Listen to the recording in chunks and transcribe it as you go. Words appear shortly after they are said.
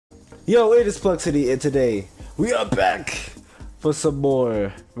Yo, it is Plexiety, and today we are back for some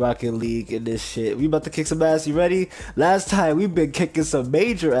more Rocket League in this shit. We about to kick some ass. You ready? Last time we've been kicking some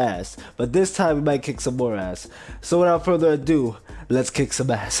major ass, but this time we might kick some more ass. So without further ado, let's kick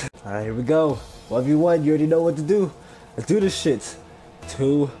some ass. Alright, here we go. 1v1, you already know what to do. Let's do this shit.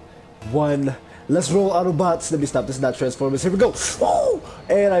 2, 1. Let's roll Autobots. Let me stop. This is not Transformers. Here we go. Oh!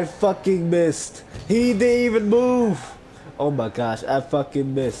 And I fucking missed. He didn't even move. Oh my gosh, I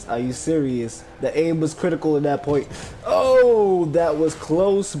fucking missed. Are you serious? The aim was critical in that point. Oh, that was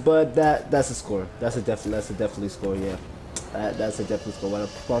close, but that's a score. That's a definitely score, yeah. That's a definitely score. Why the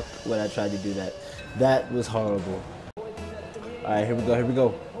fuck would I try to do that? That was horrible. Alright, here we go, here we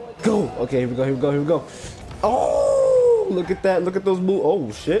go. Go! Okay, here we go, here we go, here we go. Oh, look at that. Look at those moves.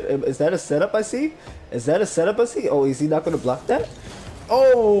 Oh shit. Is that a setup I see? Is that a setup I see? Oh, is he not gonna block that?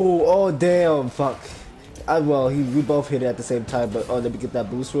 Oh damn, fuck. Well, we both hit it at the same time, but let me get that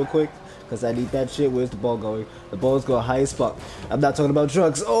boost real quick, because I need that shit. Where's the ball going? The ball's going high as fuck. I'm not talking about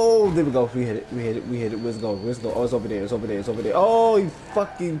drugs. Oh, there we go. We hit it. We hit it. We hit it. Where's it going? Where's it going? Oh, it's over there. It's over there. It's over there. Oh, you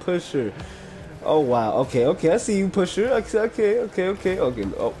fucking pusher. Oh, wow. Okay, I see you, pusher. Okay.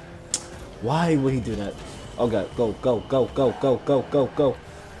 Oh, why would he do that? Oh, God. Go.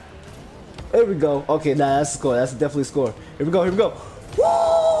 There we go. Okay, nah, that's a score. That's definitely a score. Here we go.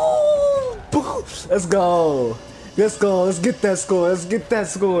 Woo! Let's go. Let's get that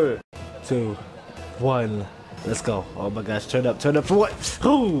score. 2, 1. Let's go. Oh my gosh. Turn up for what?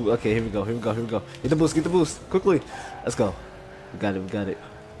 Ooh. Okay, here we go. Get the boost. Quickly. Let's go. We got it.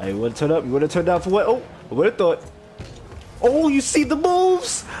 Alright, you wanna turn up? You wanna turn down for what? Oh, I would've thought. Oh, you see the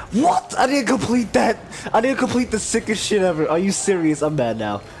moves? What? I didn't complete that. I didn't complete the sickest shit ever. Are you serious? I'm mad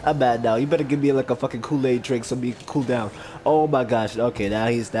now. You better give me like a fucking Kool-Aid drink so me can cool down. Oh my gosh. Okay, now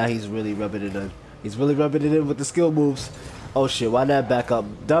he's really rubbing it in. He's really rubbing it in with the skill moves. Oh shit, why not back up?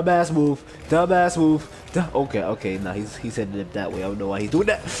 Dumbass move. Okay, nah, he's hitting it that way. I don't know why he's doing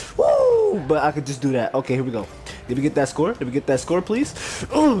that. Woo! But I could just do that. Okay, here we go. Let me get that score, please.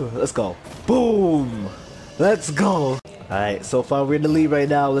 Ooh, let's go. Boom. Let's go. Alright, so far we're in the lead right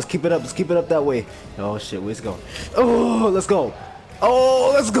now. Let's keep it up that way. Oh shit, where's it going? Oh, let's go.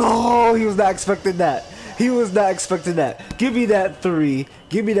 He was not expecting that. Give me that three.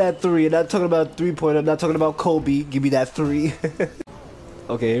 I'm not talking about 3-pointer. I'm not talking about Kobe. Give me that 3.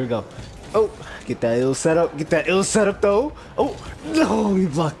 Okay, here we go. Oh, get that ill setup though. Oh, no, he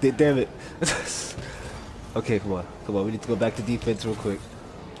blocked it. Damn it. Okay, come on. We need to go back to defense real quick.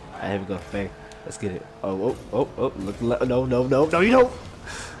 Alright, here we go. Bang. Let's get it. Oh, look, no, you don't.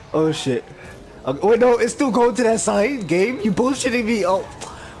 Oh, shit. Okay, wait, no, it's still going to that side game? You bullshitting me? Oh,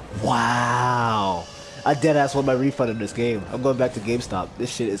 wow. I deadass want my refund in this game. I'm going back to GameStop.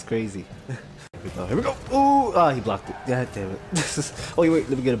 This shit is crazy. Here we go. Ooh, he blocked it. God damn it. Oh, wait,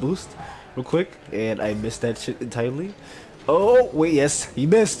 let me get a boost real quick. And I missed that shit entirely. Oh, wait, yes, he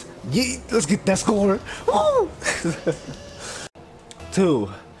missed. Yeet, let's get that score. Woo! 2,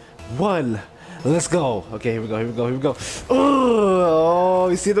 1. Let's go. Okay, here we go. Oh,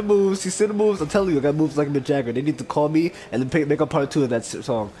 you see the moves. I'm telling you, I got moves like Mick Jagger. They need to call me and then make a part 2 of that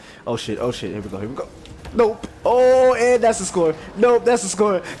song. Oh shit. Here we go. Nope. Oh, and that's the score. Nope, that's the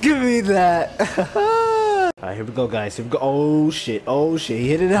score. Give me that. Alright, here we go, guys. Oh shit. He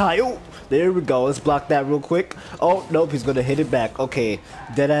hit it high. Oh, there we go. Let's block that real quick. Oh, nope, he's gonna hit it back. Okay,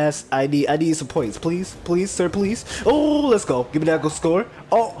 deadass. I need some points, please, sir, please. Oh, let's go. Give me that good score.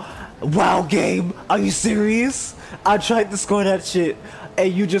 Oh. Wow, game, are you serious? I tried to score that shit,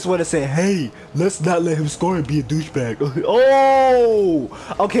 and you just want to say, hey, let's not let him score and be a douchebag.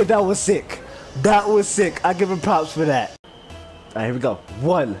 Oh, okay, that was sick. I give him props for that. Alright, here we go.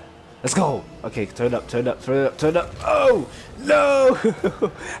 1. Let's go. Okay, turn up. Oh, no.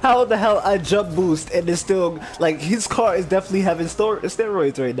 How the hell I jump boost and it's still, like, his car is definitely having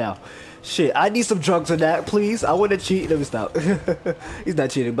steroids right now. Shit, I need some drugs on that, please. I want to cheat. Let me stop. He's not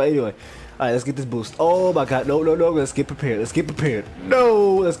cheating, but anyway. Alright, let's get this boost. Oh my god, no. Let's get prepared.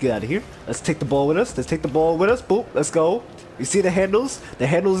 No, let's get out of here. Let's take the ball with us. Boop, let's go. You see the handles? The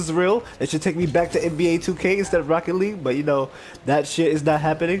handles is real. That should take me back to NBA 2K instead of Rocket League, but you know, that shit is not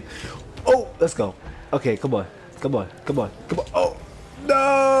happening. Oh, let's go. Okay, come on. Oh,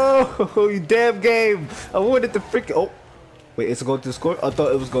 no, you damn game. I wanted to freaking, oh. Wait, it's going to the score? I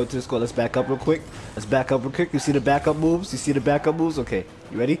thought it was going to the score. Let's back up real quick. You see the backup moves? Okay,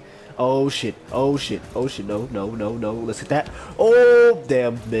 you ready? Oh shit. No. Let's hit that. Oh,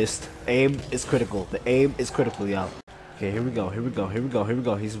 damn, missed. Aim is critical. The aim is critical, y'all. Okay, here we go.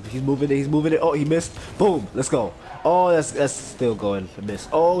 He's moving it. Oh, he missed. Boom. Let's go. Oh, that's still going. I missed.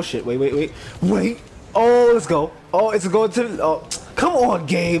 Oh shit. Wait. Oh, let's go. Oh, it's going to. Oh, come on,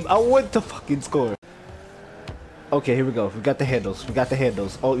 game. I want to fucking score. Okay, here we go. We got the handles. We got the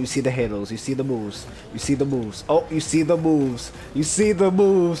handles. Oh, you see the handles. You see the moves. You see the moves. Oh, you see the moves. You see the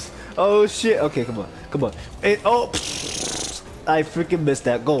moves. Oh, shit. Okay, come on. Come on. And, oh, I freaking missed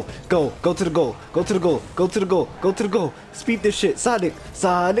that. Go. Go. Go to the goal. Go to the goal. Go to the goal. Go to the goal. Speed this shit. Sonic.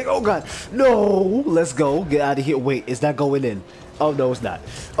 Sonic. Oh, God. No. Let's go. Get out of here. Wait, is that going in? Oh, no, it's not.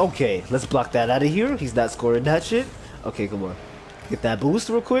 Okay, let's block that out of here. He's not scoring that shit. Okay, come on. Get that boost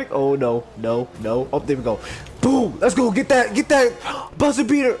real quick. Oh, no. No. No. Oh, there we go. Boom. Let's go. Get that. Get that buzzer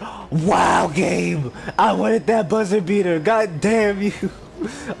beater. Wow, game. I wanted that buzzer beater. God damn you.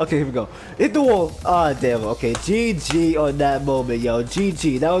 Okay, here we go. Hit the wall. Ah, damn. Okay, GG on that moment, yo.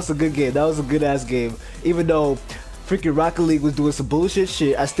 GG. That was a good game. That was a good ass game. Even though freaking Rocket League was doing some bullshit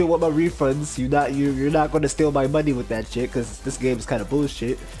shit, I still want my refunds. You're not gonna steal my money with that shit, cause this game is kind of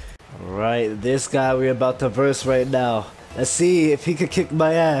bullshit. Alright, this guy we're about to verse right now. Let's see if he can kick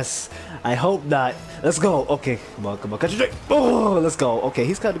my ass. I hope not. Let's go. Okay, come on, come on. Catch your drink. Oh, let's go. Okay,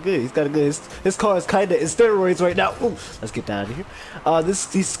 he's kind of good. He's kind of good. His car is kind of in steroids right now. Ooh, let's get that out of here.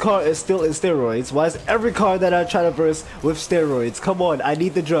 This car is still in steroids. Why is every car that I try to verse with steroids? Come on, I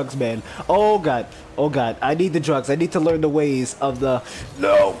need the drugs, man. Oh god. Oh god, I need the drugs. I need to learn the ways of the.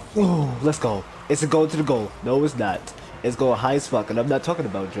 No. Ooh, let's go. It's a go to the goal. No, it's not. It's going high as fuck, and I'm not talking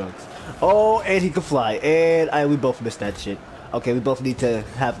about drugs. Oh, and he can fly, and we both missed that shit. Okay, we both need to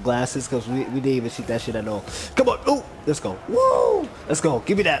have glasses, because we didn't even shoot that shit at all. Come on, ooh, let's go. Woo! Let's go,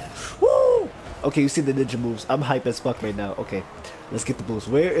 give me that. Woo! Okay, you see the ninja moves. I'm hype as fuck right now. Okay, let's get the boost.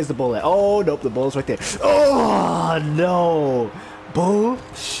 Where is the ball at? Oh, nope, the ball's right there. Oh, no.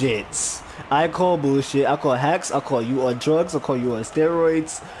 Bullshit. I call bullshit. I call hacks. I call you on drugs. I call you on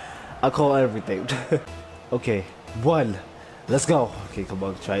steroids. I call everything. Okay. One. Let's go. Okay, come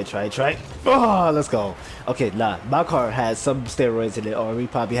on. Try it. Oh, let's go. Okay, nah. My car has some steroids in it, or we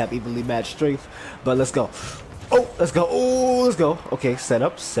probably have evenly matched strength. But let's go. Oh, let's go. Oh, let's go. Okay,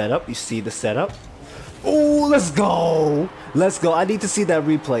 setup. You see the setup. Oh, let's go. Let's go. I need to see that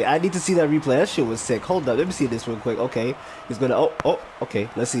replay. That shit was sick. Hold up. Let me see this real quick. Okay. He's gonna. Oh. Okay.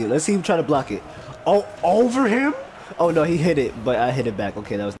 Let's see him try to block it. Oh, over him? Oh, no. He hit it, but I hit it back.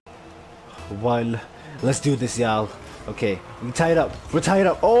 Okay, that was one. Let's do this, y'all. Okay, we tie it up. We're tied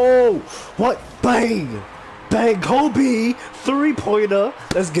up. Oh, what? Bang! Bang, Kobe! 3-pointer.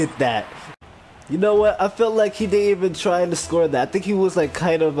 Let's get that. You know what? I felt like he didn't even try to score that. I think he was like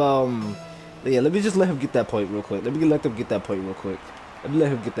kind of, yeah, let me just let him get that point real quick. Let him get that point.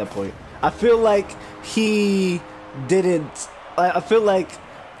 I feel like he didn't, I feel like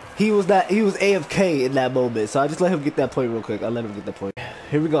he was AFK in that moment. So I just let him get that point real quick. I'll let him get that point.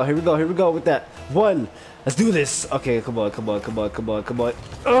 Here we go with that. One. Let's do this. Okay, come on. What?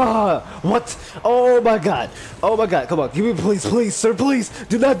 Oh my god. Come on. Give me, please, sir, please.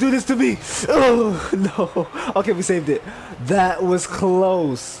 Do not do this to me. Oh, no. Okay, we saved it. That was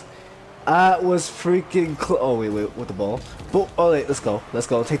close. That was freaking close. Oh, wait, with the ball. Oh, wait, let's go.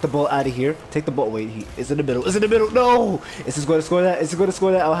 Take the ball out of here. Take the ball. Wait, it's in the middle. No! Is this going to score that? I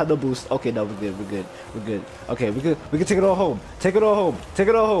don't have no boost. Okay, no, we're good. Okay, we can take it all home. Take it all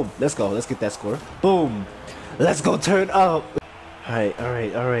home. Let's go. Let's get that score. Boom. Let's go turn up.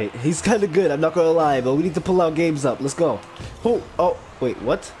 Alright. He's kind of good, I'm not going to lie, but we need to pull out games up. Let's go. Oh, wait,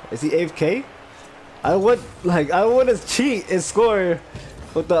 what? Is he AFK? I want to cheat and score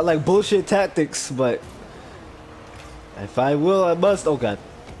with the like bullshit tactics, but if I will, I must. Oh god,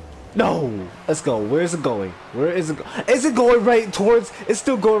 no! Let's go. Where is it going? Is it going right towards? It's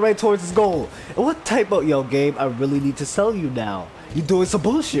still going right towards his goal. And what type of game? I really need to sell you now. You're doing some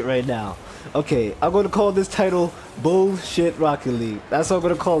bullshit right now. Okay, I'm gonna call this title Bullshit Rocket League. That's what I'm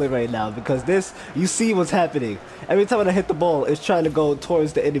gonna call it right now, because this, you see what's happening. Every time I hit the ball, it's trying to go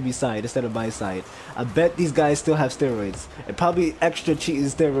towards the enemy side instead of my side. I bet these guys still have steroids, and probably extra cheating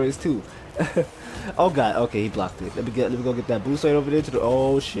steroids too. Oh god, okay, he blocked it. Let me go get that boost right over there to the.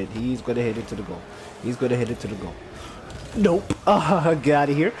 Oh shit, he's gonna hit it to the goal. Nope. Get out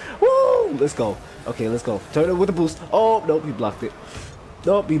of here. Woo! Let's go. Okay, let's go. Turn it with the boost. Oh nope, he blocked it.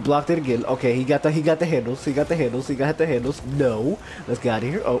 Nope, he blocked it again. Okay, he got the handles. He got the handles. No. Let's get out of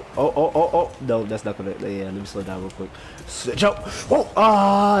here. Oh. No, that's not gonna. Yeah, let me slow down real quick. Jump.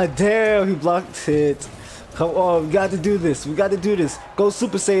 Oh, damn, he blocked it. Come on, we got to do this. Go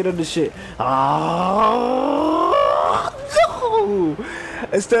Super Saiyan on this shit. No.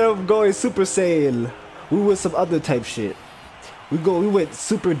 Instead of going Super Saiyan, we went some other type shit. We went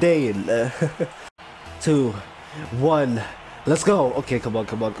Super Saiyan. 2, 1. Let's go. Okay, come on.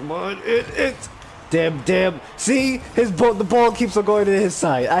 Damn. See? The ball keeps on going to his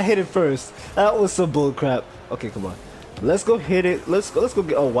side. I hit it first. That was some bull crap. Okay, come on. Let's go hit it. Let's go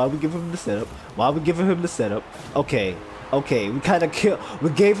get. Oh, why we give him the setup? Okay. We kind of we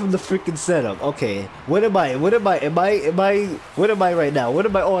gave him the freaking setup. Okay. What am I right now? What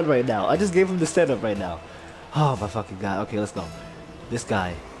am I on right now? I just gave him the setup right now. Oh my fucking god. Okay, let's go. This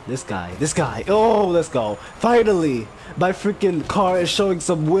guy. Oh, let's go. Finally, my freaking car is showing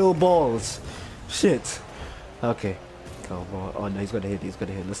some will balls. Shit. Okay. Come on. Oh no, he's gonna hit.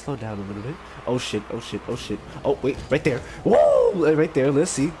 Let's slow down a little bit. Oh shit. Oh wait, right there. Whoa! Right there.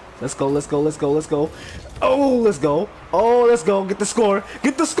 Let's see. Let's go. Oh, let's go. Get the score.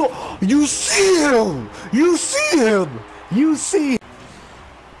 You see him.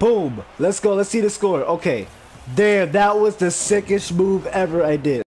 Boom. Let's go. Let's see the score. Okay. Damn, that was the sickest move ever I did.